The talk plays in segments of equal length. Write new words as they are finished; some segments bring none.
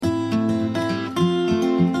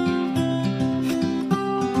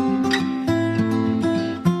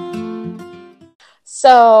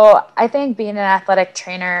So I think being an athletic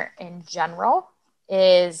trainer in general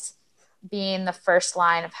is being the first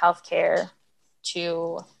line of healthcare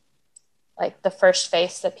to like the first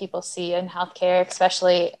face that people see in healthcare,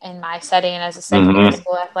 especially in my setting as a secondary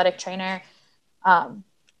school athletic trainer. I'm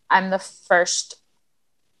the first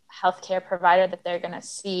healthcare provider that they're going to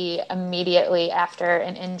see immediately after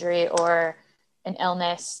an injury or an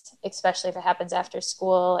illness, especially if it happens after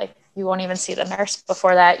school. Like you won't even see the nurse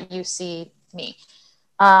before that. You see me.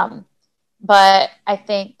 But I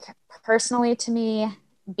think personally to me,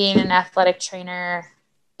 being an athletic trainer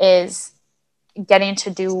is getting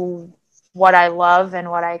to do what I love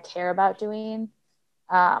and what I care about doing,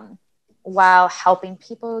 while helping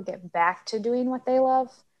people get back to doing what they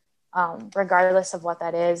love, regardless of what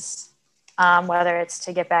that is, whether it's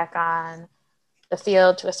to get back on the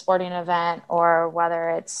field to a sporting event or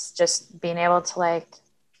whether it's just being able to like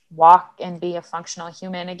walk and be a functional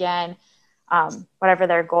human again. Whatever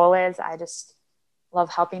their goal is, I just love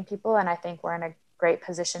helping people. And I think we're in a great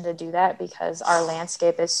position to do that because our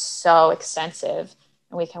landscape is so extensive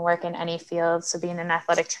and we can work in any field. So being an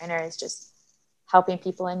athletic trainer is just helping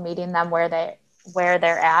people and meeting them where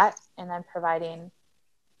they're at and then providing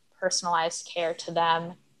personalized care to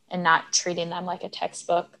them and not treating them like a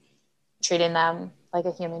textbook, treating them like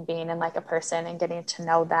a human being and like a person and getting to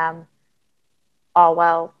know them all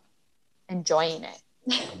while enjoying it.